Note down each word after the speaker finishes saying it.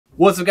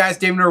What's up guys,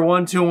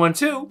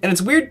 Davener1212, and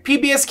it's Weird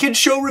PBS Kids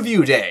Show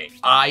Review Day.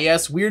 Ah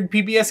yes, Weird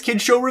PBS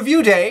Kids Show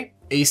Review Day.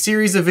 A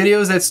series of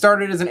videos that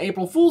started as an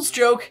April Fool's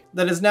joke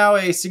that is now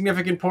a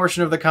significant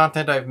portion of the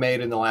content I've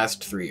made in the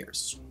last 3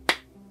 years.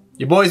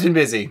 Your boy's been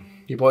busy.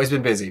 Your boy's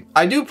been busy.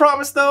 I do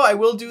promise though, I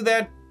will do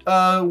that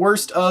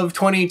worst of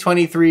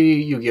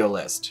 2023 Yu-Gi-Oh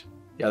list.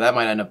 Yeah, that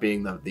might end up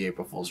being the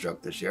April Fool's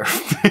joke this year.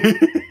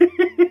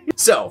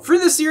 So, for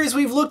this series,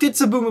 we've looked at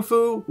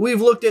Sabumafu, we've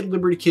looked at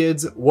Liberty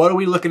Kids. What are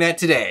we looking at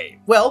today?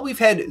 Well, we've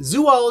had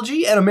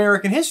zoology and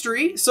American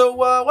history, so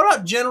what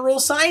about general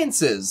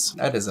sciences?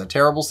 That is a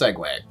terrible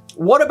segue.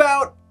 What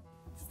about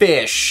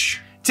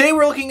fish? Today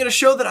we're looking at a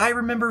show that I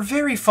remember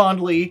very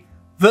fondly,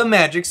 The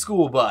Magic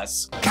School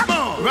Bus. Come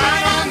on!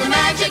 Ride on the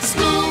Magic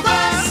School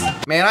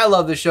Bus! Man, I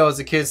love this show as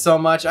a kid so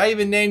much, I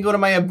even named one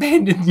of my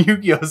abandoned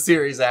Yu-Gi-Oh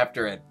series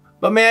after it.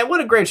 But man, what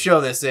a great show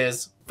this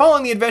is.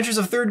 Following the adventures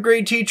of 3rd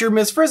grade teacher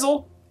Miss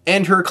Frizzle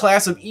and her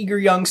class of eager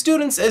young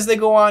students as they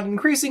go on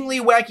increasingly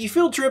wacky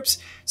field trips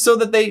so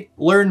that they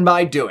learn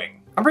by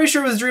doing. I'm pretty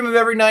sure it was a dream of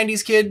every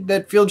 90s kid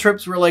that field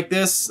trips were like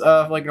this,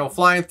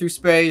 flying through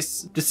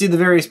space to see the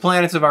various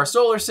planets of our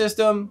solar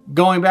system,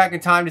 going back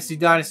in time to see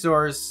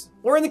dinosaurs,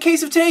 or in the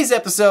case of today's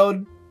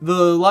episode,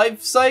 the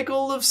life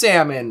cycle of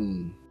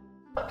salmon.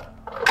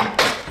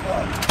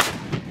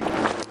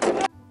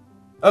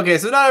 Okay,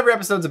 so not every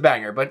episode's a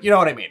banger, but you know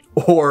what I mean.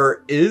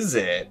 Or is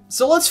it?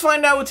 So let's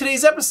find out with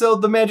today's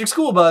episode, The Magic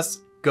School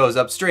Bus goes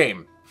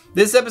upstream.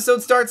 This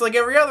episode starts like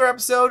every other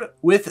episode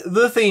with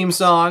the theme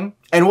song,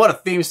 and what a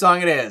theme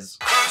song it is.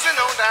 Cruising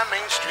on down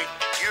Main Street,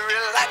 you're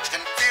relaxed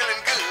and feeling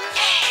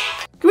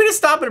good. Can we just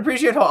stop and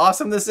appreciate how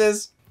awesome this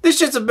is? This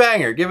shit's a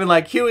banger, given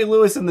like Huey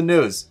Lewis in the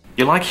News.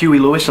 You like Huey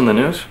Lewis in the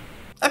News?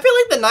 I feel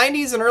like the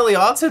 90s and early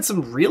aughts had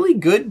some really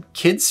good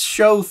kids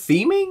show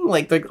theming.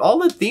 Like all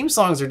the theme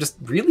songs are just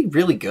really,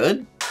 really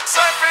good.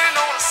 Surfing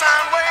on a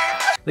sound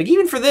wave. Like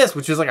even for this,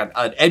 which was like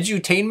an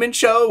edutainment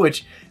show,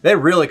 which they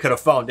really could have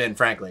phoned in,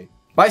 frankly.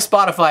 My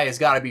Spotify has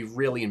got to be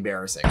really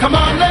embarrassing. Come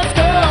on, let's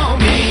go,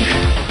 me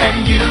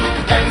and you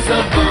and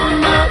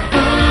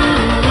Sabumafu.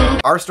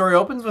 Our story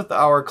opens with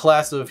our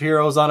class of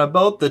heroes on a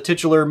boat the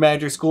titular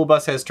Magic School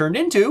Bus has turned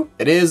into.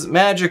 It is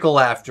magical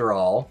after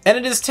all, and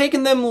it has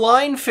taken them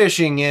line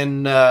fishing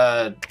in,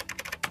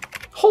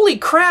 holy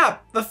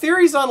crap, the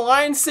theories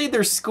online say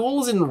their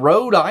school's in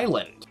Rhode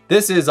Island.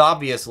 This is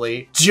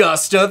obviously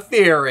just a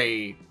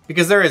theory,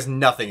 because there is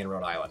nothing in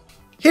Rhode Island.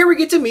 Here we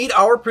get to meet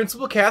our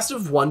principal cast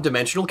of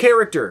one-dimensional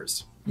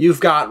characters.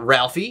 You've got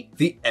Ralphie,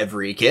 the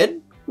every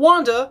kid,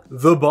 Wanda,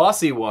 the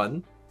bossy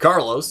one,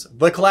 Carlos,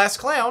 the class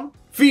clown,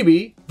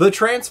 Phoebe, the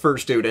transfer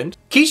student,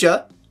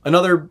 Keisha,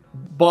 another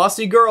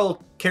bossy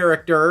girl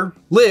character,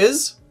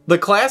 Liz, the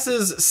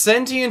class's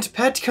sentient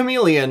pet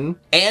chameleon,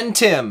 and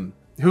Tim,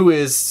 who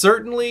is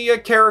certainly a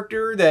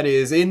character that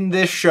is in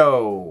this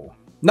show.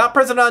 Not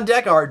present on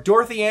deck are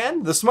Dorothy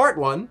Ann, the smart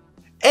one,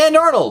 and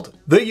Arnold,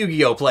 the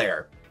Yu-Gi-Oh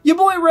player. Your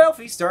boy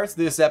Ralphie starts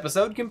this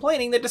episode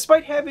complaining that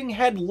despite having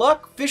had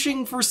luck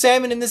fishing for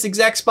salmon in this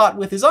exact spot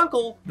with his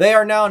uncle, they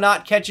are now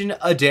not catching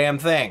a damn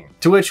thing.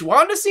 To which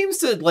Wanda seems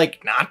to,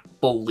 like, not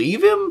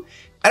believe him?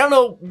 I don't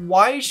know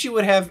why she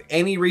would have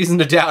any reason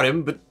to doubt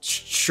him, but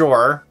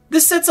sure.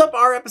 This sets up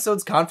our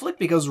episode's conflict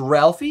because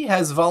Ralphie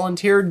has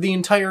volunteered the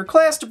entire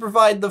class to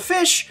provide the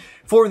fish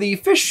for the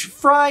fish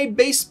fry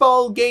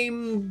baseball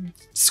game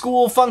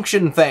school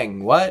function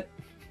thing. What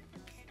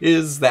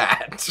is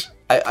that?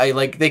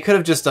 They could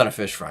have just done a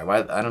fish fry. Why?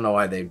 I don't know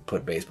why they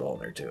put baseball in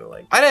there too.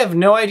 Like, I have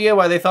no idea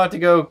why they thought to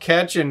go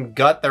catch and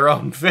gut their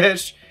own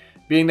fish,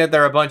 being that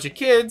they're a bunch of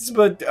kids,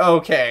 but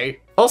okay.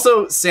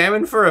 Also,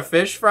 salmon for a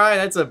fish fry?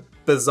 That's a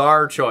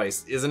bizarre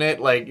choice, isn't it?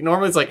 Like,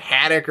 normally it's like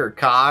haddock or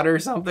cod or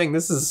something.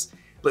 This is,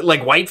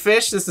 like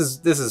whitefish? This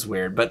is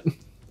weird, but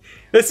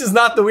this is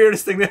not the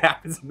weirdest thing that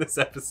happens in this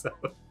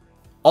episode.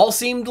 All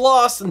seemed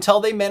lost until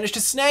they managed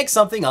to snag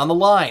something on the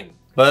line.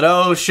 But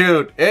oh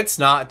shoot, it's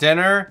not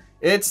dinner.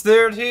 It's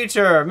their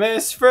teacher,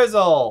 Miss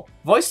Frizzle,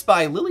 voiced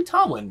by Lily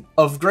Tomlin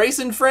of Grace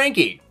and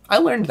Frankie. I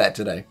learned that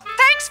today.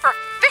 Thanks for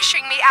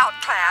fishing me out,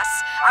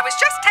 class. I was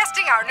just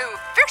testing our new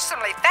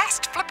fearsomely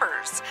fast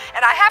flippers,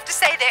 and I have to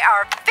say they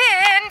are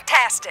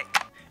fantastic.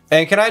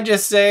 And can I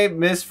just say,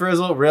 Miss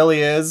Frizzle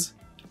really is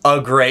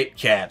a great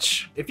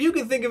catch. If you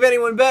can think of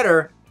anyone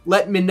better,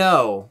 let me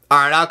know. All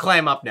right, I'll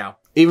climb up now.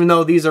 Even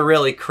though these are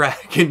really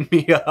cracking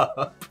me up.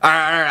 All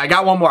right, I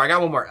got one more,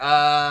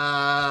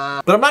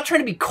 but I'm not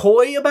trying to be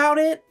coy about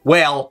it.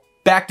 Well,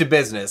 back to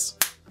business.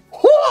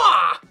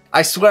 Hwah!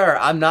 I swear,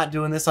 I'm not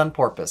doing this on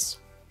purpose.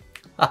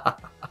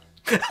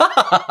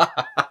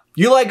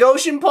 You like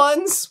ocean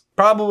puns?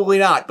 Probably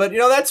not, but you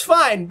know, that's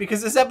fine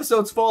because this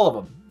episode's full of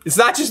them. It's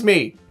not just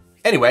me.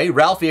 Anyway,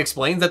 Ralphie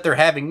explains that they're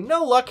having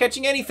no luck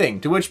catching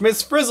anything, to which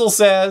Miss Frizzle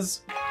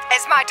says,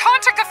 as my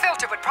taunter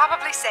gefilte would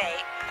probably say,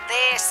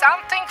 there's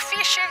something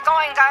fishy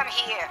going on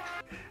here.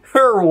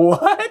 Her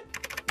what?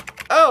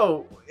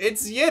 Oh,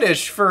 it's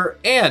Yiddish for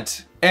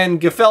ant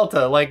and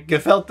gefilte, like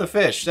gefilte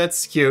fish.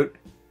 That's cute.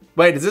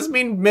 Wait, does this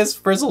mean Miss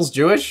Frizzle's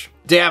Jewish?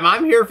 Damn,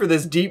 I'm here for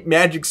this deep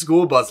Magic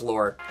School Bus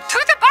lore. To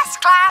the bus bus,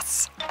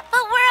 class.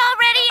 But we're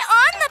already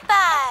on the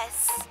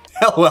bus.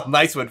 Hell well,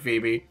 nice one,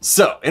 Phoebe.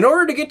 So, in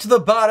order to get to the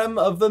bottom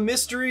of the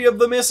mystery of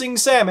the missing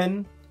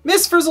salmon,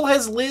 Miss Frizzle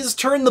has Liz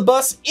turn the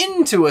bus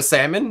into a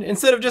salmon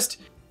instead of just,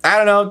 I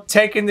don't know,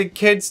 taking the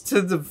kids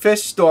to the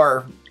fish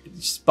store,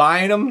 just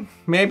buying them,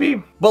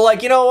 maybe? But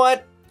like, you know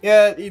what?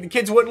 Yeah, the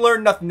kids wouldn't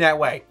learn nothing that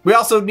way. We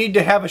also need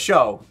to have a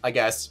show, I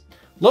guess.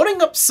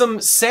 Loading up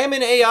some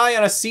salmon AI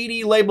on a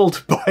CD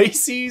labeled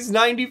Pisces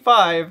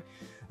 95,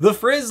 the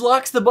Frizz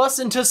locks the bus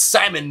into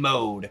salmon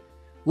mode,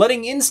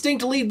 letting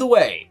instinct lead the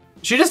way.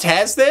 She just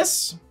has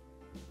this?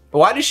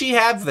 Why does she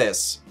have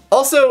this?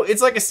 Also,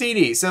 it's like a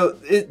CD, so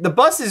the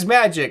bus is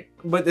magic,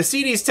 but the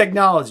CD is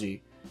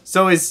technology.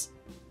 So is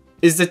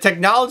the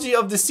technology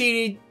of the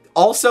CD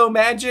also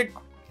magic?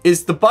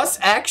 Is the bus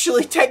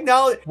actually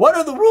technology? What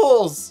are the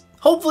rules?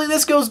 Hopefully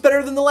this goes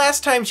better than the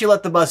last time she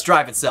let the bus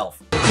drive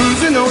itself.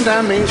 Cruising on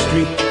down Main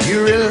Street,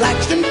 you're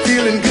relaxed and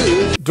feeling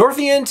good.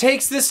 Dorothy Ann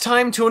takes this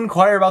time to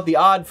inquire about the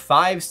odd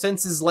 5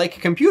 senses-like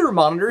computer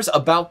monitors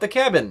about the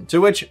cabin, to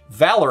which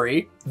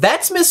Valerie,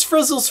 that's Miss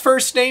Frizzle's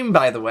first name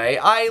by the way,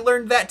 I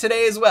learned that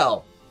today as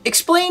well,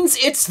 explains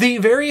it's the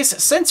various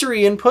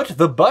sensory input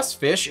the bus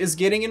fish is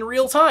getting in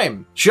real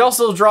time. She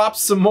also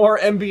drops some more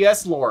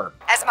MBS lore.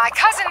 As my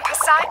cousin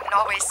Poseidon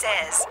always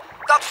says,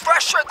 the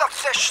fresher the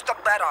fish, the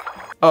better.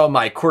 Oh,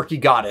 my quirky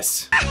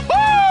goddess.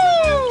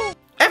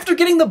 After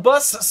getting the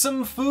bus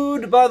some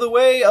food by the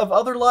way of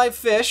other live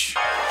fish,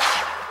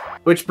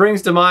 which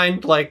brings to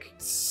mind like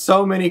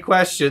so many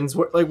questions.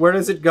 Like, where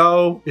does it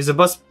go? Is the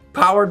bus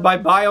powered by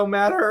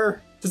biomatter?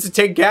 Does it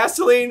take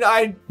gasoline?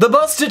 The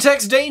bus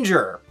detects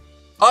danger.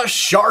 A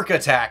shark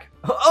attack.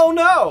 Oh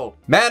no!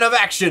 Man of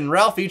action,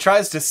 Ralphie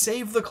tries to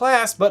save the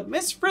class, but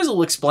Miss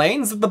Frizzle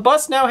explains that the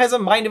bus now has a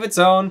mind of its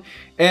own,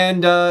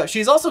 and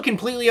she's also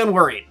completely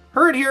unworried.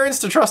 Her adherence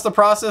to trust the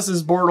process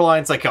is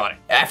borderline psychotic.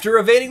 After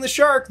evading the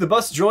shark, the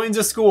bus joins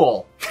a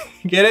school.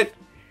 Get it?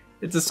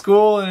 It's a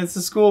school and it's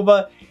a school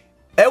bus.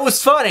 It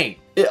was funny.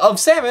 Of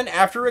salmon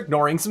after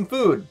ignoring some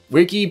food.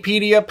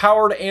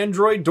 Wikipedia-powered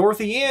android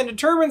Dorothy Ann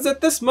determines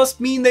that this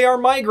must mean they are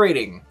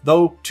migrating,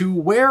 though to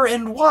where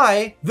and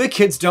why, the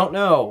kids don't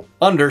know.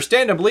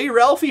 Understandably,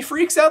 Ralphie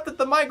freaks out that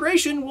the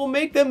migration will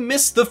make them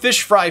miss the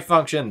fish fry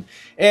function,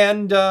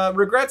 and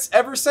regrets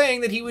ever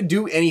saying that he would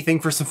do anything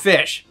for some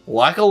fish.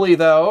 Luckily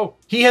though,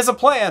 he has a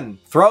plan.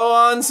 Throw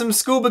on some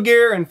scuba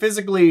gear and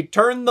physically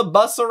turn the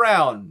bus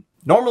around.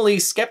 Normally,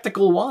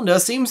 skeptical Wanda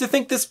seems to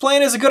think this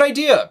plan is a good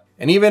idea,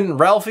 and even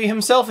Ralphie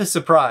himself is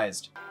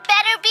surprised.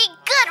 Better be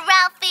good,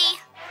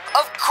 Ralphie.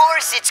 Of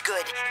course it's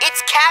good.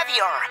 It's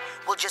caviar.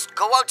 We'll just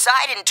go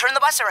outside and turn the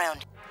bus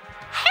around.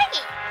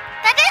 Hey,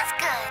 that is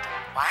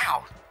good.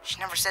 Wow, she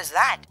never says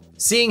that.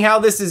 Seeing how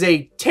this is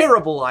a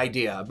terrible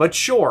idea, but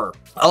sure.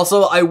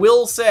 Also, I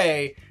will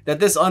say that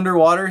this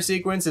underwater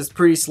sequence is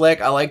pretty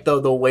slick. I like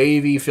the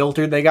wavy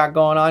filter they got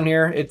going on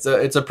here. It's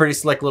a pretty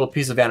slick little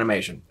piece of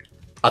animation.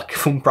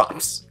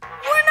 Props.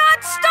 We're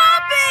not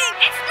stopping!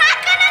 It's not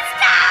gonna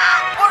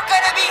stop! We're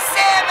gonna be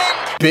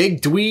salmoned!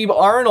 Big dweeb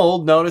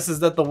Arnold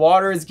notices that the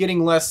water is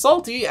getting less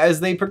salty as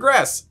they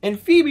progress, and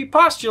Phoebe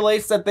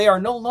postulates that they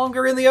are no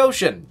longer in the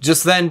ocean.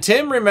 Just then,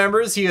 Tim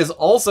remembers he is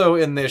also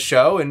in this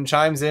show and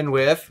chimes in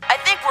with, I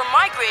think we're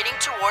migrating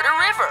toward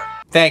a river.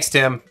 Thanks,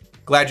 Tim.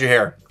 Glad you're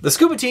here. The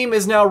scuba team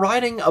is now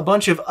riding a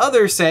bunch of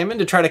other salmon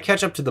to try to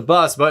catch up to the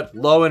bus, but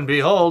lo and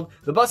behold,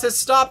 the bus has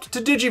stopped to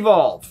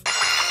digivolve.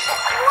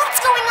 What's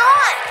going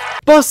on?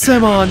 Bus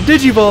Salmon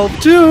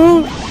Digivolve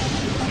too!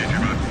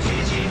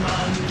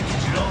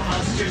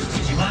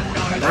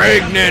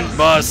 Pregnant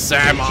Bus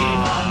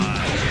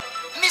Salmon!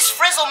 Miss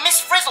Frizzle,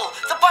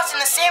 the bus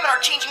and the salmon are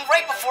changing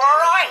right before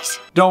our eyes.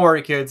 Don't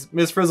worry, kids.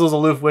 Miss Frizzle's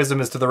aloof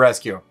wisdom is to the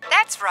rescue.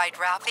 That's right,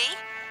 Ralphie.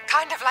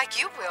 Kind of like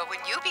you will when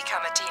you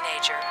become a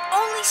teenager.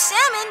 Only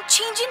salmon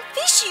changing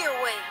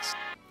fishier ways.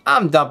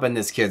 I'm dumping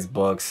this kid's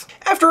books.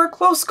 After a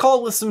close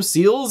call with some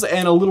seals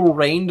and a little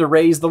rain to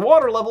raise the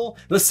water level,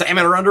 the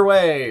salmon are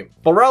underway.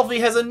 But Ralphie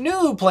has a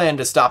new plan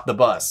to stop the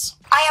bus.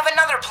 I have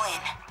another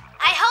plan.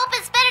 I hope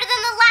it's better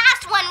than the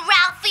last one,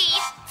 Ralphie.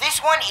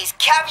 This one is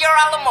caviar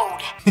a la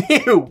mode.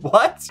 Ew,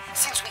 what?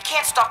 Since we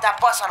can't stop that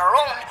bus on our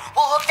own,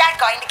 we'll hook that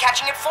guy into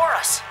catching it for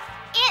us.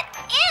 It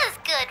is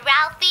good,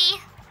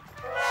 Ralphie.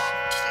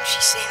 Didn't she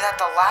say that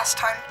the last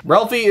time?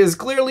 Ralphie is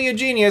clearly a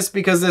genius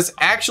because this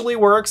actually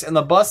works and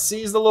the bus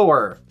sees the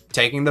lure,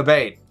 taking the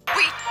bait.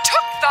 We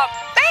took the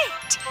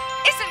bait!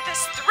 Isn't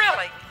this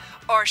thrilling?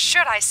 Or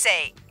should I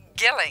say,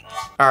 gilling?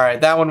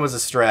 Alright, that one was a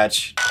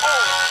stretch.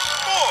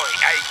 Oh boy,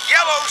 a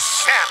yellow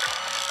salmon.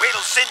 Wait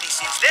till Cindy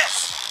sees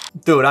this.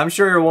 Dude, I'm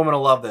sure your woman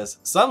will love this.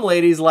 Some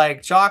ladies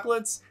like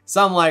chocolates,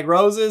 some like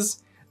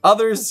roses,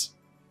 others,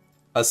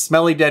 a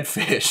smelly dead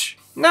fish.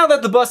 Now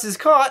that the bus is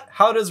caught,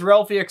 how does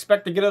Ralphie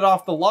expect to get it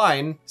off the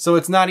line so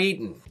it's not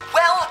eaten?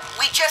 Well,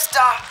 we just,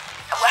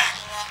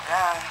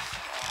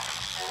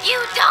 You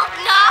don't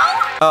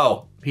know?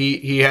 Oh,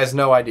 he has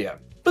no idea.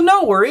 But But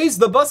no worries,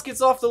 the bus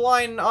gets off the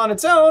line on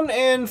its own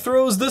and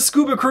throws the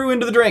scuba crew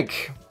into the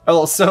drink.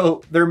 Oh,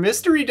 so their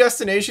mystery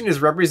destination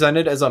is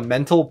represented as a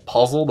mental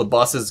puzzle the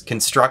bus is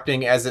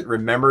constructing as it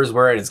remembers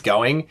where it is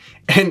going.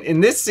 And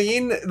in this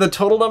scene, the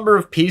total number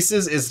of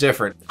pieces is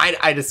different.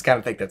 I just kind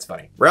of think that's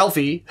funny.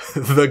 Ralphie,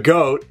 the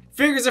goat,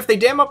 figures if they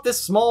dam up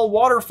this small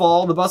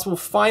waterfall, the bus will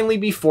finally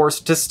be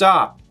forced to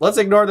stop. Let's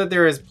ignore that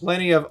there is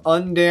plenty of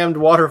undammed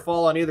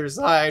waterfall on either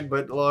side,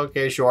 but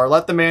okay, sure,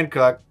 let the man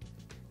cook.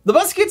 The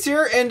bus gets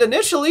here, and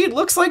initially it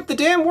looks like the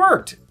dam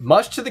worked,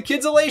 much to the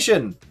kids'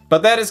 elation.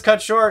 But that is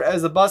cut short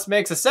as the bus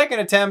makes a second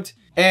attempt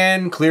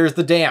and clears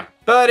the dam.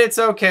 But it's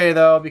okay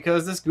though,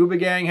 because the scuba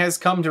gang has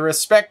come to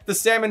respect the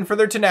salmon for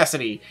their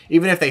tenacity,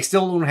 even if they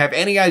still don't have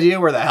any idea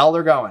where the hell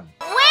they're going.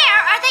 Where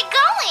are they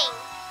going?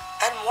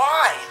 And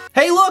why?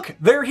 Hey look,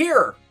 they're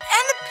here!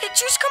 And the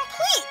picture's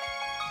complete.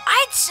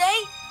 I'd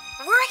say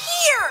we're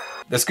here.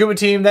 The scuba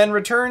team then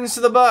returns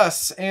to the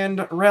bus,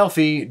 and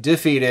Ralphie,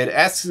 defeated,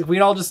 asks if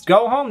we'd all just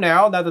go home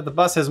now that the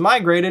bus has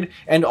migrated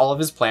and all of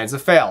his plans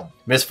have failed.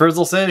 Miss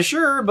Frizzle says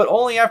sure, but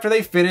only after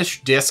they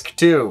finish disc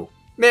 2.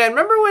 Man,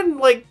 remember when,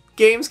 like,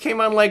 games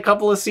came on, like, a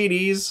couple of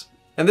CDs?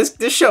 And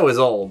this show is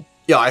old.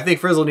 Yeah, I think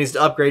Frizzle needs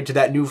to upgrade to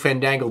that new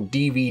Fandangle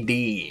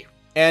DVD.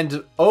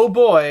 And oh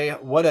boy,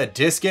 what a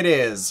disc it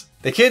is.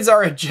 The kids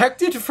are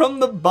ejected from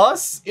the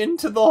bus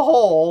into the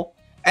hole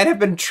and have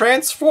been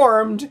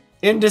transformed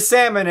into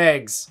salmon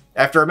eggs.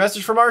 After a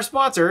message from our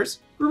sponsors,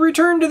 we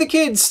return to the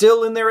kids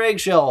still in their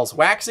eggshells,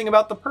 waxing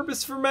about the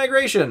purpose for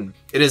migration.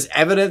 It is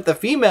evident the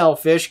female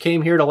fish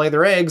came here to lay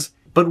their eggs,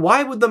 but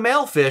why would the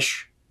male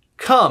fish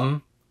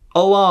come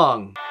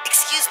along?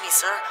 Excuse me,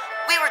 sir.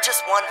 We were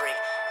just wondering,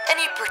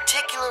 any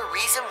particular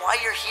reason why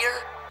you're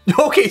here?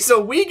 Okay,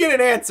 so we get an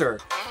answer.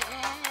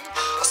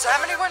 The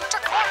salmon went to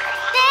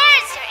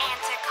There's your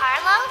answer,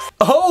 Carlos.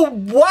 Oh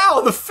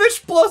wow, the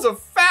fish blows a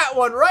fat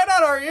one right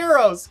on our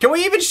heroes. Can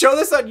we even show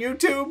this on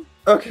YouTube?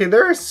 Okay,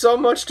 there is so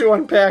much to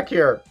unpack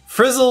here.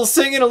 Frizzle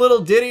singing a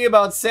little ditty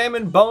about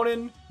salmon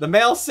boning, the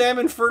male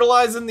salmon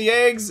fertilizing the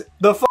eggs,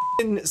 the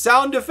f***ing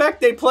sound effect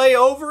they play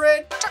over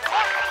it.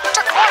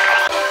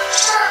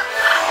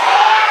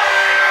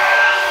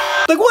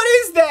 Like, what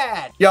is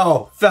that?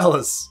 Yo,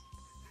 fellas.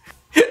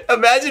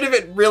 Imagine if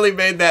it really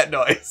made that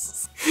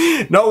noise.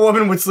 No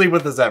woman would sleep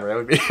with us ever. It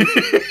would be...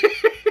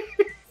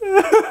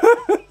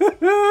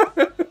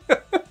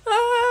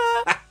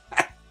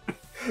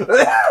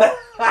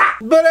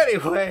 But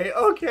anyway,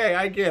 okay,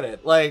 I get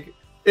it. Like,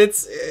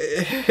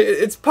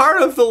 it's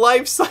part of the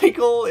life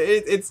cycle.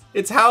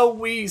 It's how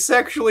we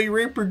sexually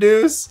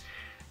reproduce.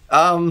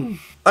 I'm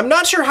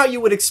not sure how you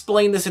would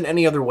explain this in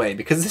any other way,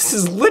 because this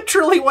is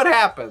literally what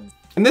happens.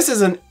 And this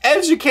is an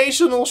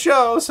educational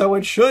show, so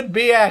it should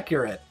be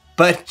accurate.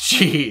 But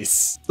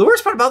jeez. The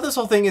worst part about this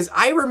whole thing is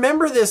I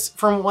remember this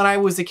from when I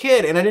was a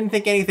kid and I didn't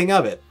think anything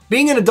of it.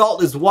 Being an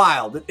adult is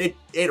wild. It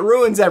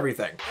ruins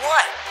everything.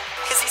 What?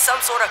 Is he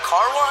some sort of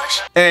car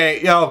wash?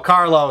 Hey, yo,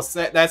 Carlos,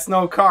 that's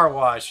no car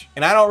wash.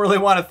 And I don't really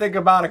want to think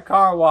about a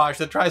car wash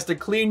that tries to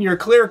clean your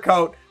clear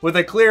coat with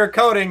a clear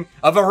coating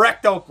of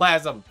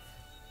erectoplasm.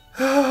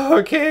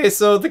 Okay,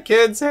 so the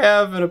kids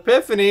have an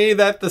epiphany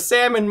that the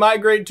salmon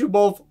migrate to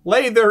both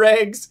lay their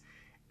eggs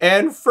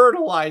and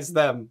fertilize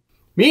them.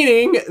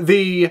 Meaning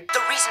the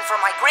reason for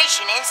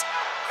migration is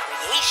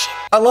creation.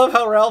 I love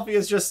how Ralphie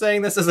is just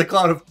saying this as a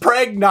cloud of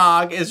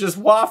pregnog is just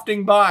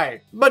wafting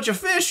by. A bunch of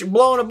fish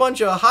blowing a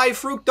bunch of high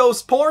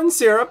fructose corn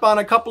syrup on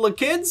a couple of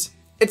kids.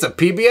 It's a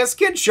PBS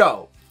Kids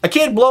Show. A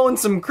kid blowing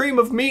some cream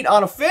of meat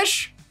on a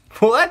fish?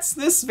 Well, that's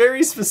this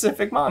very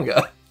specific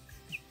manga.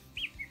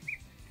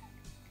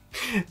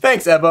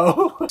 Thanks,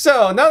 Ebo.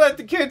 So, now that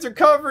the kids are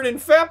covered in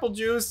Fapple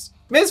juice,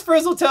 Miss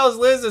Frizzle tells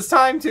Liz it's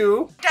time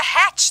to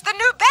hatch the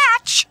new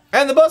batch.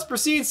 And the bus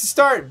proceeds to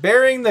start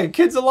burying the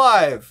kids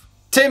alive.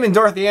 Tim and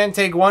Dorothy Ann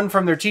take one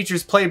from their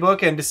teacher's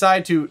playbook and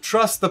decide to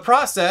trust the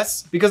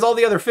process because all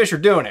the other fish are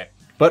doing it.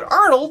 But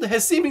Arnold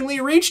has seemingly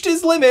reached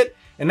his limit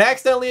and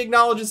accidentally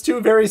acknowledges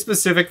two very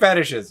specific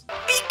fetishes.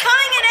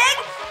 Becoming an egg?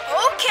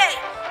 Okay.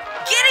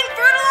 Getting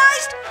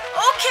fertilized?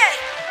 Okay.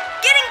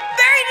 Getting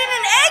buried in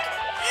an egg?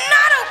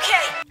 Not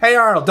okay. Hey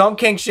Arnold, don't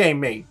kink shame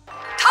me.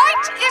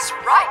 Tight is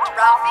right,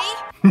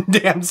 Ralphie.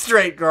 Damn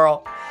straight,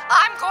 girl.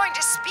 I'm going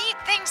to speed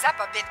things up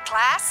a bit,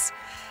 class.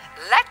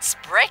 Let's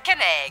break an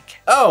egg.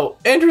 Oh,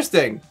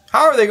 interesting.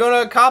 How are they going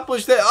to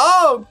accomplish that?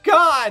 Oh,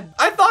 God.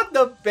 I thought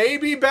the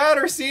baby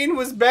batter scene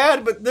was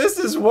bad, but this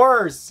is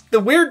worse.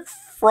 The weird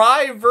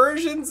fry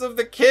versions of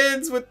the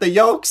kids with the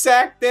yolk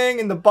sack thing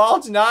and the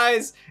bulging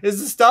eyes is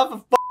the stuff of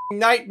f***ing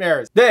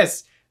nightmares.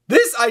 This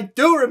I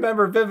do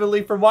remember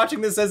vividly from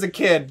watching this as a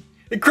kid.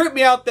 It creeped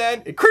me out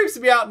then. It creeps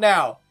me out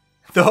now.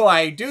 Though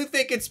I do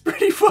think it's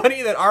pretty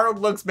funny that Arnold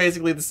looks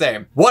basically the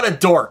same. What a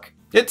dork.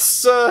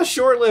 It's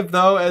short-lived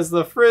though, as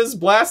the Frizz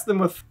blasts them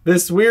with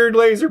this weird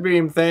laser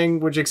beam thing,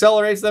 which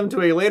accelerates them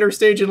to a later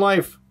stage in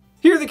life.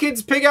 Here the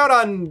kids pig out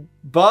on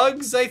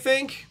bugs, I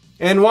think,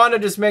 and Wanda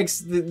just makes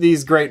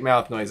these great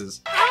mouth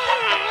noises.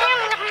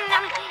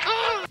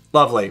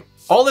 Lovely.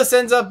 All this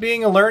ends up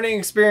being a learning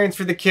experience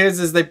for the kids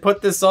as they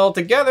put this all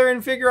together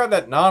and figure out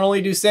that not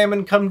only do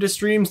salmon come to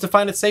streams to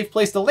find a safe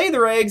place to lay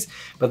their eggs,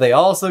 but they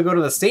also go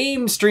to the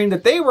same stream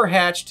that they were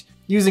hatched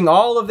using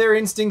all of their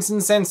instincts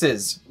and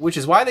senses, which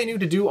is why they knew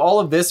to do all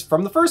of this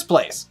from the first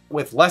place.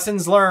 With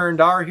lessons learned,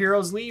 our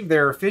heroes leave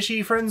their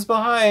fishy friends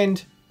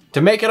behind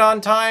to make it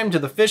on time to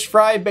the fish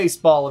fry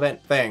baseball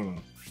event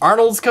thing.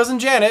 Arnold's cousin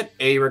Janet,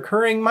 a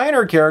recurring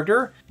minor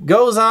character,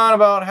 goes on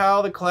about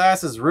how the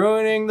class is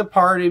ruining the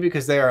party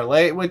because they are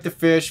late with the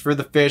fish for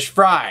the fish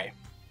fry.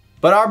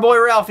 But our boy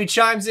Ralphie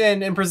chimes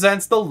in and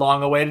presents the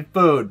long-awaited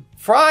food.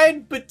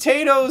 Fried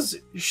potatoes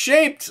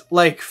shaped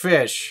like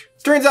fish.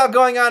 Turns out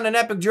going on an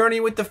epic journey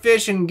with the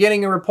fish and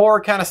getting a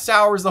rapport kind of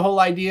sours the whole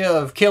idea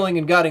of killing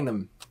and gutting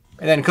them,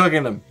 and then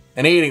cooking them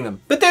and eating them.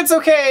 But that's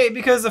okay,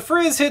 because the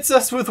Frizz hits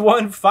us with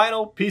one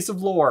final piece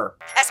of lore.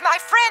 As my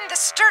friend the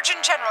Sturgeon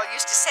General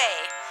used to say,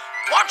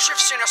 Once you've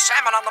seen a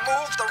salmon on the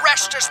move, the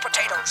rest is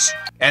potatoes.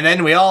 And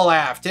then we all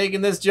laugh,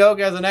 taking this joke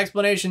as an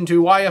explanation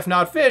to why, if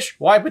not fish,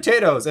 why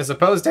potatoes, as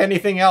opposed to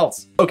anything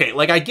else. Okay,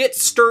 like I get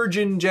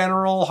Sturgeon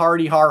General,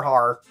 hardy har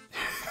har,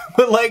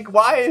 but like,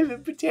 why is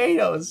it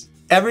potatoes?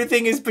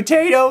 Everything is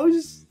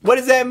potatoes? What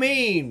does that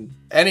mean?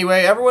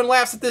 Anyway, everyone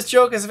laughs at this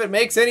joke as if it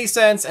makes any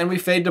sense, and we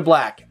fade to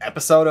black.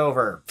 Episode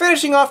over.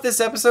 Finishing off this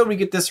episode, we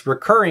get this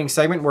recurring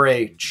segment where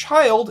a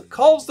child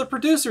calls the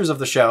producers of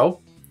the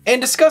show and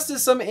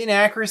discusses some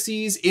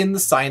inaccuracies in the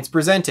science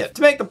presented.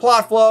 To make the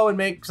plot flow and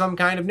make some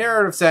kind of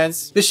narrative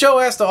sense, the show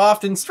has to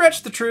often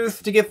stretch the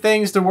truth to get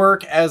things to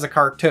work as a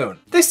cartoon.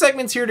 This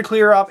segment's here to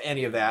clear up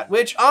any of that,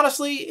 which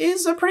honestly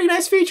is a pretty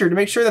nice feature to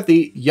make sure that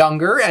the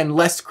younger and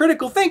less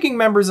critical thinking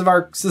members of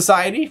our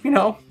society, you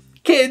know,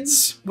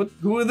 kids,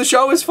 who the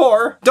show is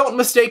for, don't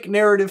mistake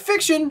narrative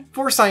fiction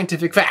for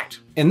scientific fact.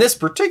 In this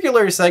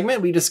particular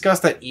segment, we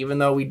discussed that even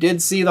though we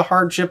did see the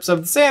hardships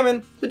of the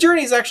salmon, the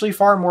journey is actually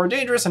far more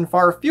dangerous and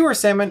far fewer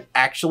salmon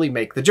actually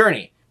make the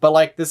journey. But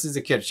like, this is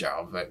a kid's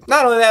show. But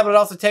not only that, but it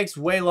also takes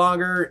way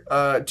longer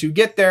to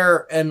get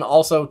there and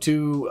also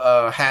to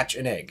hatch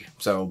an egg.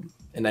 So,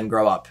 and then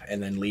grow up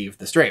and then leave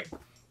the stream.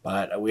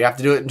 But we have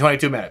to do it in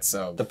 22 minutes,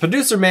 so. The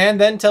producer man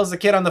then tells the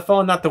kid on the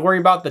phone not to worry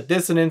about the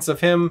dissonance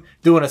of him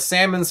doing a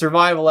salmon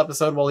survival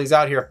episode while he's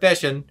out here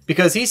fishing,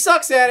 because he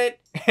sucks at it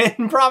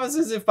and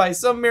promises if by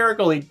some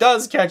miracle he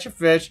does catch a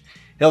fish,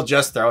 he'll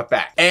just throw it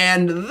back.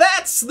 And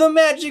that's The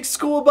Magic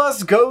School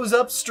Bus Goes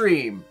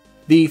Upstream,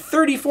 the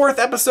 34th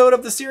episode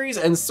of the series,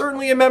 and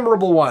certainly a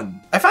memorable one.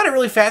 I find it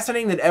really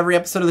fascinating that every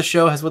episode of the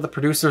show has what the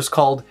producers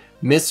called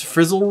Miss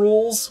Frizzle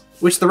rules,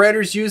 which the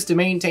writers use to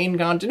maintain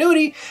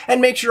continuity and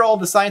make sure all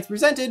the science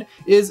presented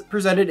is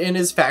presented in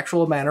as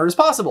factual a manner as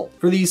possible.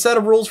 For the set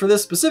of rules for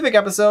this specific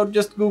episode,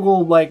 just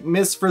Google like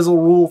Miss Frizzle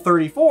Rule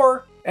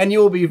 34, and you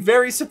will be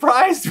very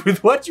surprised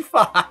with what you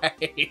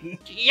find.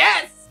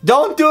 Yes!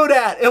 Don't do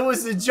that! It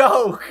was a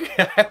joke!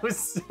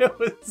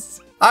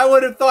 I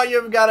would have thought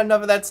you have got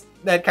enough of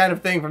that kind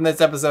of thing from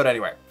this episode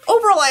anyway.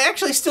 Overall, I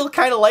actually still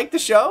kind of like the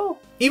show.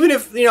 Even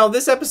if, you know,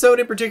 this episode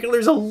in particular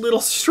is a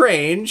little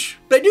strange,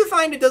 but I do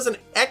find it does an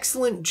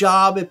excellent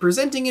job at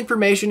presenting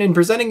information and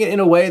presenting it in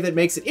a way that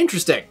makes it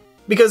interesting.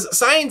 Because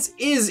science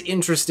is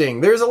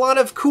interesting. There's a lot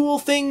of cool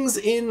things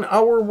in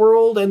our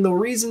world, and the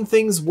reason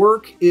things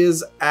work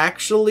is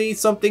actually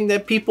something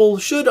that people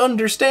should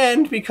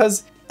understand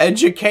because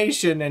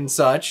education and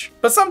such,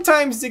 but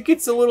sometimes it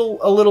gets a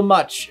little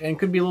much and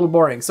could be a little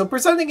boring. So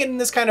presenting it in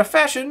this kind of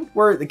fashion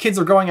where the kids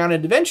are going on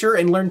an adventure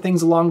and learn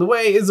things along the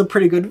way is a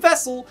pretty good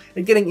vessel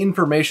at getting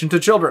information to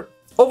children.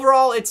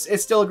 Overall, it's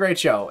still a great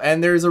show,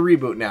 and there's a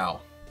reboot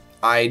now.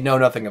 I know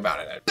nothing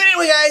about it. But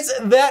anyway, guys,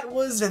 that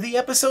was the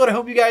episode. I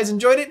hope you guys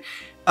enjoyed it.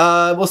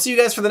 We'll see you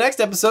guys for the next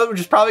episode, which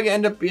is probably gonna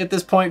end up at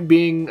this point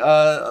being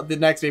the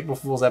next April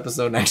Fool's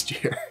episode next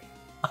year.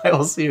 I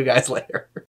will see you guys later.